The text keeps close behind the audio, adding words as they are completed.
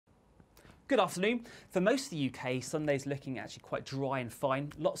Good afternoon. For most of the UK, Sunday's looking actually quite dry and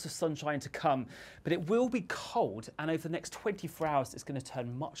fine. Lots of sunshine to come, but it will be cold, and over the next 24 hours it's going to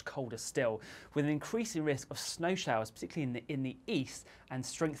turn much colder still, with an increasing risk of snow showers, particularly in the east, and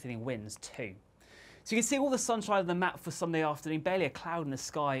strengthening winds too. So you can see all the sunshine on the map for Sunday afternoon, barely a cloud in the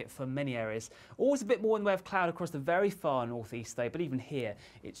sky for many areas. Always a bit more in the way of cloud across the very far northeast though, but even here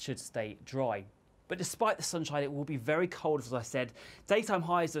it should stay dry. But despite the sunshine, it will be very cold, as I said. Daytime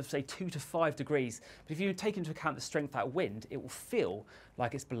highs of, say, 2 to 5 degrees. But if you take into account the strength of that wind, it will feel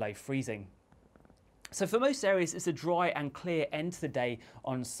like it's below freezing. So for most areas, it's a dry and clear end to the day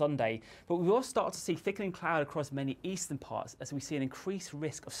on Sunday. But we will start to see thickening cloud across many eastern parts as we see an increased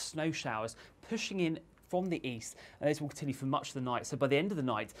risk of snow showers pushing in from the east. And this will continue for much of the night. So by the end of the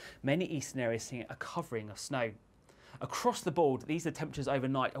night, many eastern areas seeing a covering of snow. Across the board, these are temperatures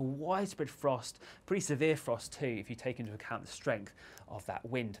overnight, a widespread frost, pretty severe frost too, if you take into account the strength of that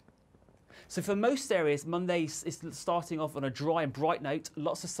wind. So for most areas, Monday is starting off on a dry and bright note,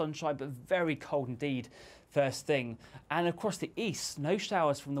 lots of sunshine, but very cold indeed first thing. And across the east, snow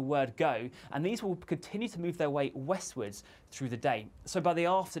showers from the word go, and these will continue to move their way westwards through the day. So by the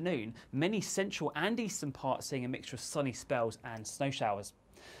afternoon, many central and eastern parts seeing a mixture of sunny spells and snow showers.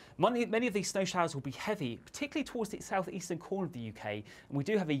 Many of these snow showers will be heavy, particularly towards the southeastern corner of the UK, and we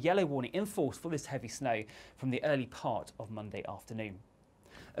do have a yellow warning in force for this heavy snow from the early part of Monday afternoon.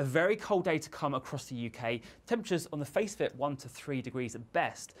 A very cold day to come across the UK, temperatures on the face of it 1 to 3 degrees at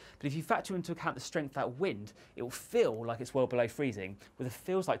best, but if you factor into account the strength of that wind, it will feel like it's well below freezing, with a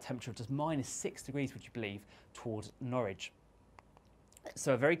feels like temperature of just -6 degrees, would you believe, towards Norwich.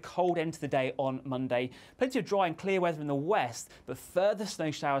 So a very cold end to the day on Monday. Plenty of dry and clear weather in the west, but further snow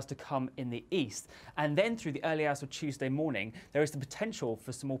showers to come in the east. And then through the early hours of Tuesday morning, there is the potential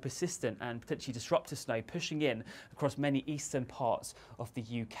for some more persistent and potentially disruptive snow pushing in across many eastern parts of the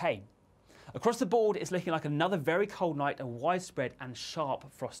UK. Across the board, it's looking like another very cold night, a widespread and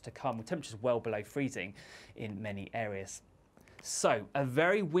sharp frost to come, with temperatures well below freezing in many areas. So, a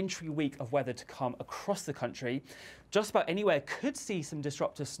very wintry week of weather to come across the country. Just about anywhere could see some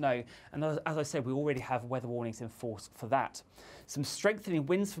disruptive snow, and as I said, we already have weather warnings in force for that. Some strengthening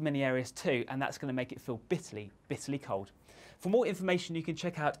winds for many areas too, and that's going to make it feel bitterly, bitterly cold. For more information, you can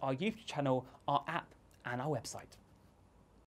check out our YouTube channel, our app, and our website.